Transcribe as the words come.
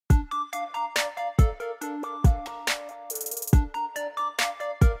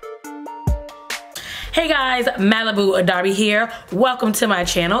Hey guys, Malibu Darby here. Welcome to my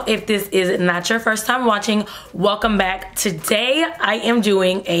channel. If this is not your first time watching, welcome back. Today I am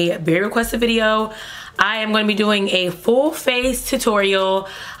doing a very requested video. I am going to be doing a full face tutorial.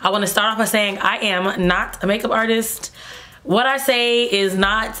 I want to start off by saying I am not a makeup artist. What I say is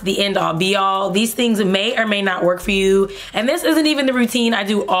not the end all be all. These things may or may not work for you. And this isn't even the routine I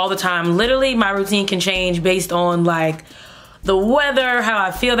do all the time. Literally, my routine can change based on like the weather, how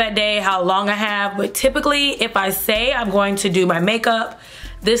I feel that day, how long I have. But typically, if I say I'm going to do my makeup,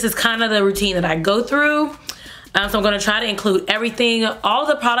 this is kind of the routine that I go through. So I'm going to try to include everything. All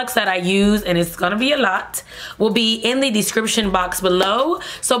the products that I use, and it's going to be a lot, will be in the description box below.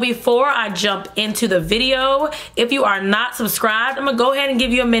 So before I jump into the video, if you are not subscribed, I'm going to go ahead and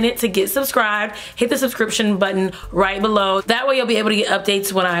give you a minute to get subscribed. Hit the subscription button right below. That way you'll be able to get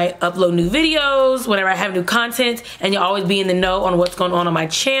updates when I upload new videos, whenever I have new content, and you'll always be in the know on what's going on my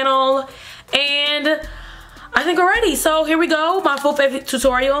channel. And I think we're ready. So here we go, my full face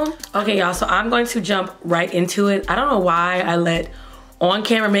tutorial. Okay, y'all, so I'm going to jump right into it. I don't know why I let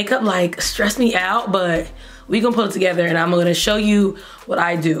on-camera makeup like stress me out, but we gonna put it together and I'm gonna show you what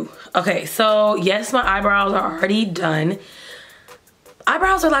I do. Okay, so yes, my eyebrows are already done.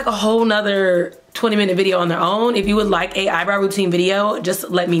 Eyebrows are like a whole nother 20-minute video on their own. If you would like a eyebrow routine video, just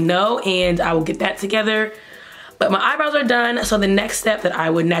let me know and I will get that together. But my eyebrows are done, so the next step that I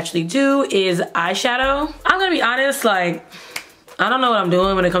would naturally do is eyeshadow. I'm gonna be honest, like, I don't know what I'm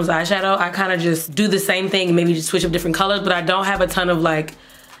doing when it comes to eyeshadow. I kind of just do the same thing, maybe just switch up different colors, but I don't have a ton of like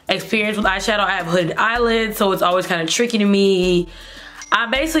experience with eyeshadow. I have hooded eyelids, so it's always kind of tricky to me. I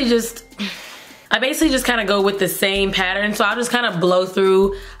basically just kind of go with the same pattern. So I'll just kind of blow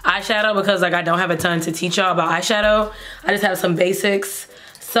through eyeshadow because like I don't have a ton to teach y'all about eyeshadow. I just have some basics.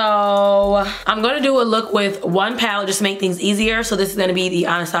 So I'm gonna do a look with one palette just to make things easier. So this is gonna be the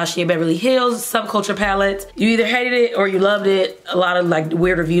Anastasia Beverly Hills Subculture palette. You either hated it or you loved it. A lot of like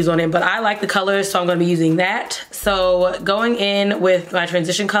weird reviews on it, but I like the colors, so I'm gonna be using that. So going in with my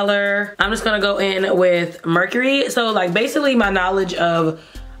transition color, I'm just gonna go in with Mercury. So like basically my knowledge of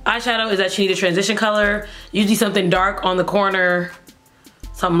eyeshadow is that you need a transition color, usually something dark on the corner,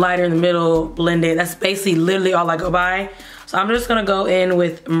 something lighter in the middle, blend it. That's basically literally all I go by. So I'm just gonna go in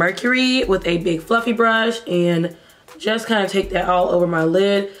with Mercury with a big fluffy brush and just kind of take that all over my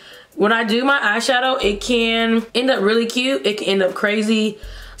lid. When I do my eyeshadow, it can end up really cute. It can end up crazy.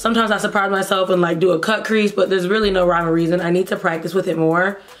 Sometimes I surprise myself and like do a cut crease, but there's really no rhyme or reason. I need to practice with it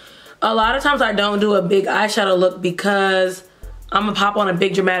more. A lot of times I don't do a big eyeshadow look because I'm gonna pop on a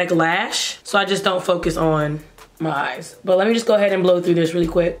big dramatic lash. So I just don't focus on my eyes. But let me just go ahead and blow through this really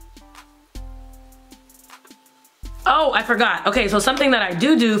quick. Oh, I forgot. Okay, so something that I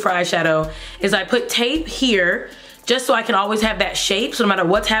do for eyeshadow is I put tape here just so I can always have that shape. So no matter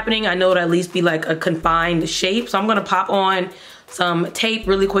what's happening, I know it'll at least be like a confined shape. So I'm gonna pop on some tape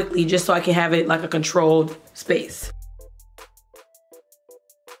really quickly just so I can have it like a controlled space.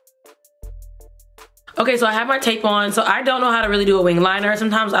 Okay, so I have my tape on. So I don't know how to really do a wing liner.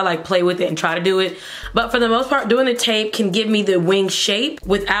 Sometimes I like play with it and try to do it. But for the most part, doing the tape can give me the wing shape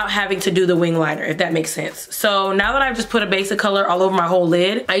without having to do the wing liner, if that makes sense. So now that I've just put a basic color all over my whole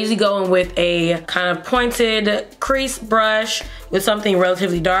lid, I usually go in with a kind of pointed crease brush with something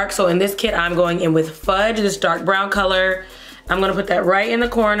relatively dark. So in this kit, I'm going in with Fudge, this dark brown color. I'm gonna put that right in the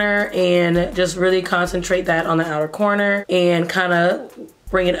corner and just really concentrate that on the outer corner and kind of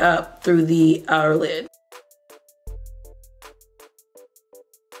bring it up through the outer lid.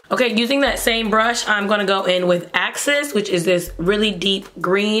 Okay, using that same brush, I'm gonna go in with Axis, which is this really deep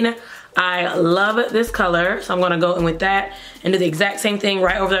green. I love this color, so I'm gonna go in with that and do the exact same thing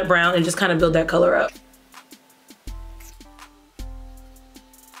right over that brown and just kind of build that color up.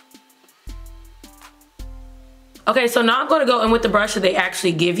 Okay, so now I'm gonna go in with the brush that they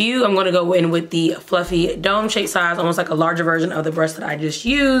actually give you. I'm gonna go in with the fluffy dome shape size, almost like a larger version of the brush that I just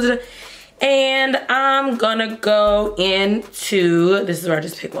used. And I'm gonna go into, this is where I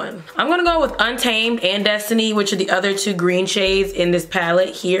just pick one. I'm gonna go with Untamed and Destiny, which are the other two green shades in this palette,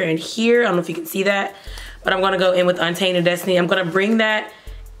 here and here. I don't know if you can see that, but I'm gonna go in with Untamed and Destiny. I'm gonna bring that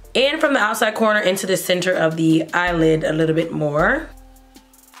in from the outside corner into the center of the eyelid a little bit more.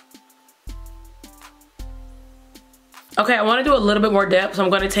 Okay, I wanna do a little bit more depth, so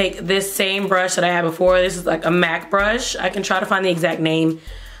I'm gonna take this same brush that I had before. This is like a MAC brush. I can try to find the exact name.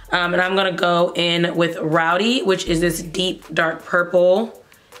 And I'm gonna go in with Rowdy, which is this deep dark purple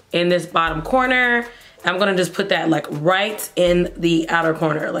in this bottom corner. I'm gonna just put that like right in the outer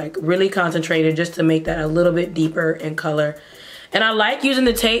corner, like really concentrated just to make that a little bit deeper in color. And I like using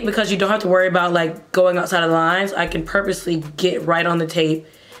the tape because you don't have to worry about like going outside of the lines. I can purposely get right on the tape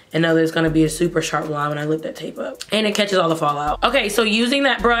and know there's gonna be a super sharp line when I lift that tape up. And it catches all the fallout. Okay, so using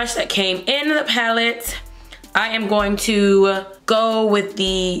that brush that came in the palette, I am going to go with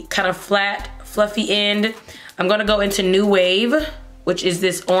the kind of flat, fluffy end. I'm gonna go into New Wave, which is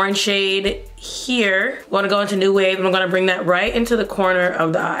this orange shade here. I'm gonna go into New Wave and I'm gonna bring that right into the corner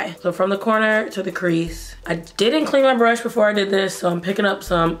of the eye. So from the corner to the crease. I didn't clean my brush before I did this, so I'm picking up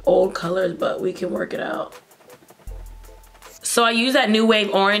some old colors, but we can work it out. So I use that New Wave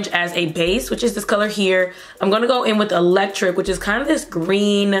orange as a base, which is this color here. I'm gonna go in with Electric, which is kind of this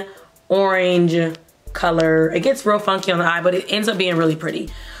green, orange color. It gets real funky on the eye, but it ends up being really pretty.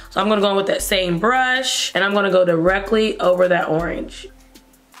 So I'm gonna go in with that same brush, and I'm gonna go directly over that orange.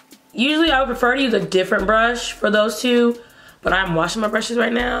 Usually I would prefer to use a different brush for those two, but I'm washing my brushes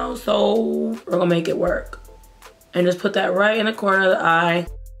right now, so we're gonna make it work. And just put that right in the corner of the eye.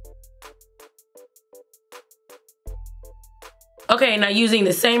 Okay, now using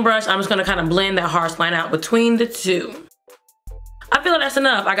the same brush, I'm just gonna kind of blend that harsh line out between the two. I feel like that's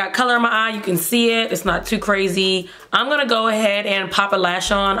enough. I got color in my eye, you can see it. It's not too crazy. I'm gonna go ahead and pop a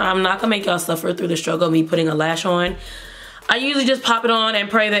lash on. I'm not gonna make y'all suffer through the struggle of me putting a lash on. I usually just pop it on and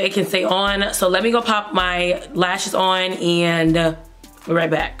pray that it can stay on. So let me go pop my lashes on and we're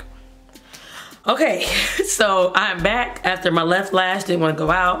right back. Okay, so I'm back after my left lash didn't want to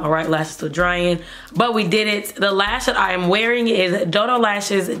go out. My right lash is still drying, but we did it. The lash that I am wearing is Dodo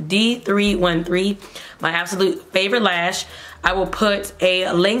Lashes D313, my absolute favorite lash. I will put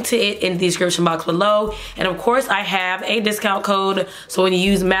a link to it in the description box below. And of course, I have a discount code. So when you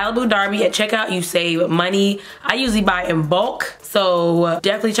use Malibu Darby at checkout, you save money. I usually buy in bulk, so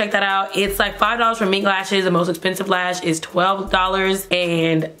definitely check that out. It's like $5 for mink lashes. The most expensive lash is $12.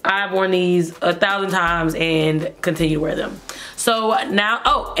 And I've worn these 1,000 times and continue to wear them. So now,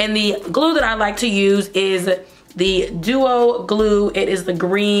 oh, and the glue that I like to use is the Duo glue. It is the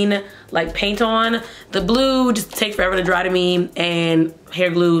green, like paint on. The blue just takes forever to dry to me, and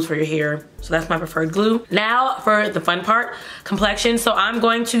hair glues for your hair. So that's my preferred glue. Now for the fun part, complexion. So I'm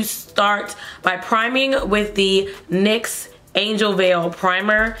going to start by priming with the NYX Angel Veil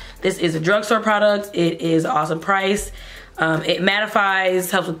primer. This is a drugstore product. It is an awesome price. It mattifies,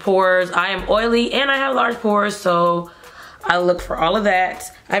 helps with pores. I am oily and I have large pores, so I look for all of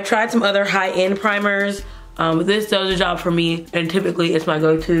that. I've tried some other high-end primers. This does the job for me, and typically it's my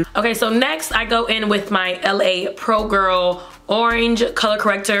go-to. Okay, so next I go in with my LA Pro Girl Orange Color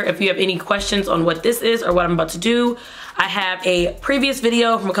Corrector. If you have any questions on what this is or what I'm about to do, I have a previous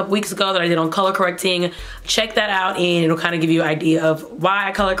video from a couple weeks ago that I did on color correcting. Check that out and it'll kind of give you an idea of why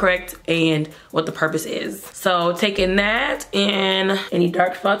I color correct and what the purpose is. So taking that and any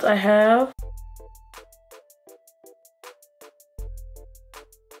dark spots I have.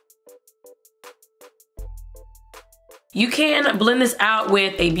 You can blend this out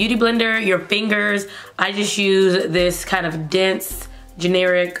with a beauty blender, your fingers. I just use this kind of dense,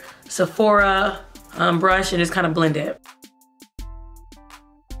 generic Sephora brush and just kind of blend it.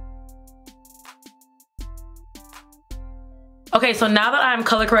 Okay, so now that I'm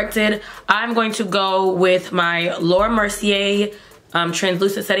color corrected, I'm going to go with my Laura Mercier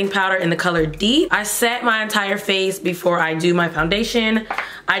translucent setting powder in the color D. I set my entire face before I do my foundation.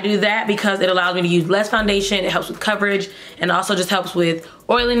 I do that because it allows me to use less foundation. It helps with coverage and also just helps with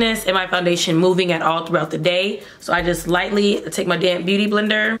oiliness and my foundation moving at all throughout the day. So I just lightly take my damp beauty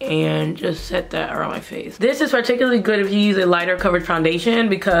blender and just set that around my face. This is particularly good if you use a lighter coverage foundation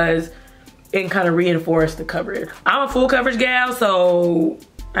because it can kind of reinforce the coverage. I'm a full coverage gal, so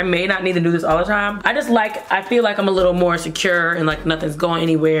I may not need to do this all the time. I feel like I'm a little more secure and like nothing's going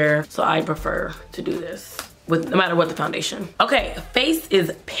anywhere. So I prefer to do this with no matter what the foundation. Okay, face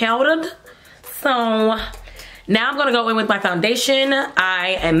is powdered. So now I'm gonna go in with my foundation.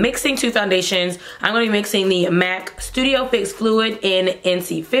 I am mixing two foundations. I'm gonna be mixing the MAC Studio Fix Fluid in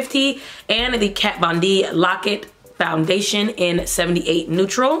NC50 and the Kat Von D Lock-It Foundation in 78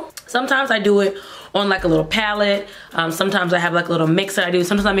 Neutral. Sometimes I do it on like a little palette. Sometimes I have like a little mix that I do.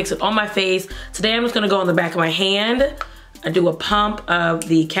 Sometimes I mix it on my face. Today I'm just gonna go on the back of my hand. I do a pump of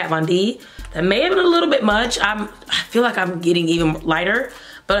the Kat Von D. That may have been a little bit much. I feel like I'm getting even lighter,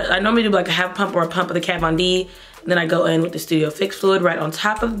 but I normally do like a half pump or a pump of the Kat Von D. And then I go in with the Studio Fix Fluid right on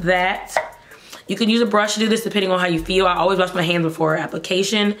top of that. You can use a brush to do this depending on how you feel. I always wash my hands before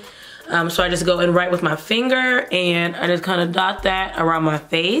application. So I just go in right with my finger and I just kind of dot that around my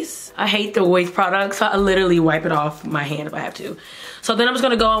face. I hate the waste product, so I literally wipe it off my hand if I have to. So then I'm just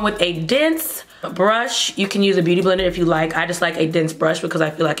gonna go on with a dense brush. You can use a beauty blender if you like. I just like a dense brush because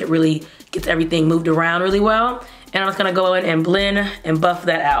I feel like it really gets everything moved around really well. And I'm just gonna go in and blend and buff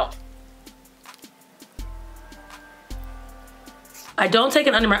that out. I don't take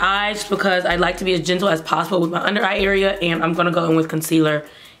it under my eyes because I like to be as gentle as possible with my under eye area, and I'm gonna go in with concealer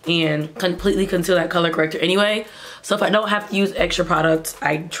and completely conceal that color corrector anyway. So if I don't have to use extra products,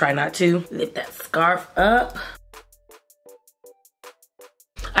 I try not to. Lift that scarf up.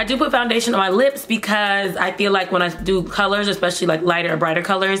 I do put foundation on my lips because I feel like when I do colors, especially like lighter or brighter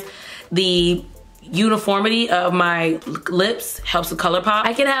colors, the uniformity of my lips helps the color pop.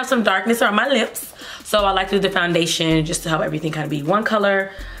 I can have some darkness on my lips, so I like to do the foundation just to help everything kind of be one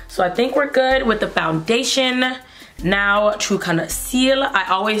color. So I think we're good with the foundation. Now to conceal, I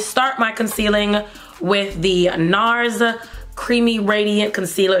always start my concealing with the NARS Creamy Radiant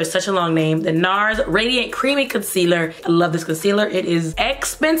Concealer. It's such a long name. The NARS Radiant Creamy Concealer. I love this concealer. It is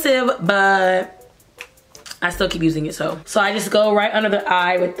expensive, but I still keep using it. So I just go right under the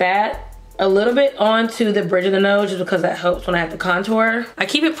eye with that. A little bit onto the bridge of the nose just because that helps when I have to contour. I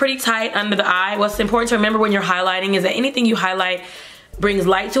keep it pretty tight under the eye. What's important to remember when you're highlighting is that anything you highlight brings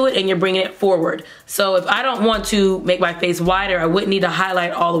light to it and you're bringing it forward. So if I don't want to make my face wider, I wouldn't need to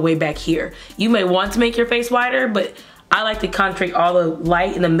highlight all the way back here. You may want to make your face wider, but I like to concentrate all the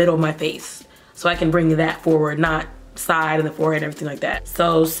light in the middle of my face so I can bring that forward, not side and the forehead and everything like that.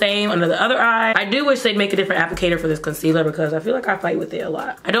 So same under the other eye. I do wish they'd make a different applicator for this concealer because I feel like I fight with it a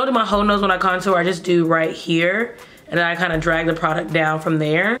lot. I don't do my whole nose when I contour. I just do right here, and then I kind of drag the product down from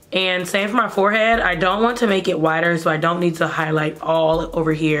there. And same for my forehead. I don't want to make it wider, so I don't need to highlight all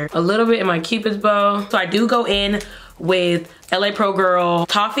over here. A little bit in my Cupid's bow. So I do go in with LA Pro Girl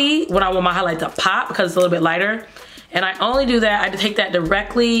Toffee when I want my highlight to pop because it's a little bit lighter. And I only do that, I take that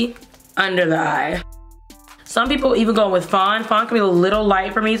directly under the eye. Some people even go with Fawn. Fawn can be a little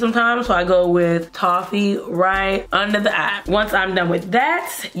light for me sometimes, so I go with Toffee right under the eye. Once I'm done with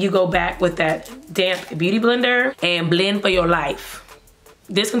that, you go back with that damp beauty blender and blend for your life.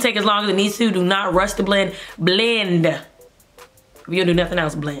 This can take as long as it needs to. Do not rush the blend. Blend. If you don't do nothing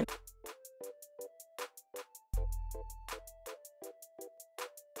else, blend.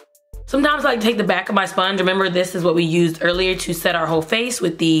 Sometimes I like to take the back of my sponge. Remember, this is what we used earlier to set our whole face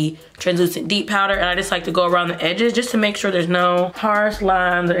with the translucent deep powder. And I just like to go around the edges just to make sure there's no harsh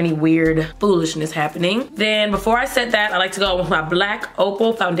lines or any weird foolishness happening. Then before I set that, I like to go with my black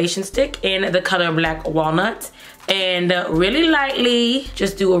Opal foundation stick in the color Black Walnut. And really lightly,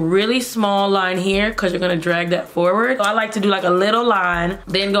 just do a really small line here because you're gonna drag that forward. So I like to do like a little line,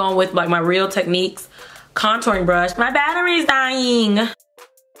 then go on with like my Real Techniques contouring brush. My battery's dying.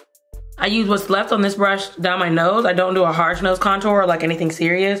 I use what's left on this brush down my nose. I don't do a harsh nose contour or like anything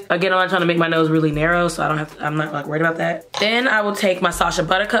serious. Again, I'm not trying to make my nose really narrow, so I'm not like worried about that. Then I will take my Sacha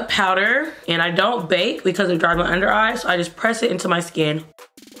Buttercup powder, and I don't bake because it dries my under eye, so I just press it into my skin.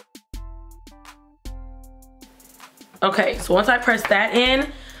 Okay, so once I press that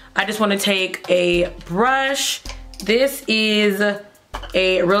in, I just want to take a brush. This is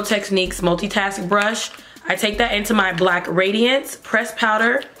a Real Techniques multitask brush. I take that into my Black Radiance pressed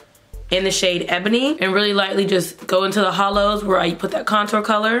powder in the shade Ebony, and really lightly just go into the hollows where I put that contour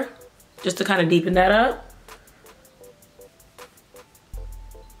color just to kind of deepen that up.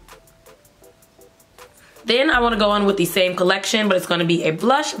 Then I want to go on with the same collection, but it's going to be a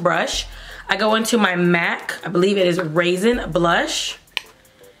blush brush. I go into my MAC, I believe it is Raisin blush.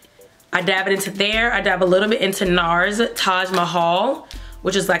 I dab it into there. I dab a little bit into NARS Taj Mahal,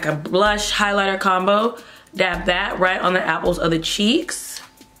 which is like a blush highlighter combo. Dab that right on the apples of the cheeks.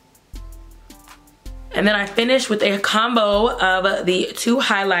 And then I finish with a combo of the two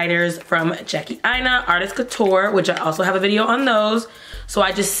highlighters from Aina Artist Couture, which I also have a video on those. So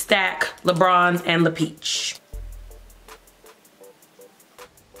I just stack Le Bronze and Le Peach.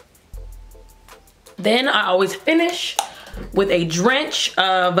 Then I always finish with a drench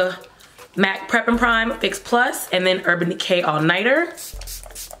of MAC Prep and Prime Fix Plus and then Urban Decay All Nighter.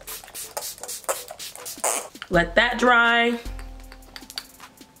 Let that dry.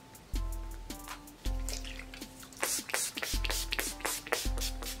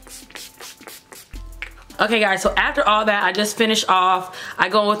 Okay guys, so after all that, I just finished off. I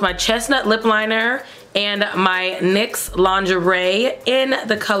go with my chestnut lip liner and my NYX lingerie in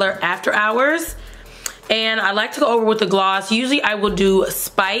the color After Hours. And I like to go over with the gloss. Usually I will do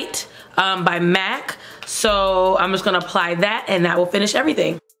Spite by MAC. So I'm just gonna apply that and that will finish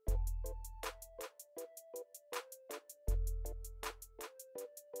everything.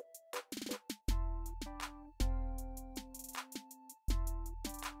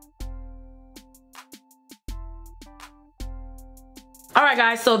 Alright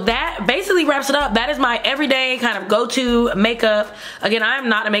guys, so that basically wraps it up. That is my everyday kind of go-to makeup. Again, I am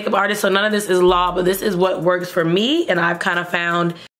not a makeup artist, so none of this is law, but this is what works for me, and I've kind of found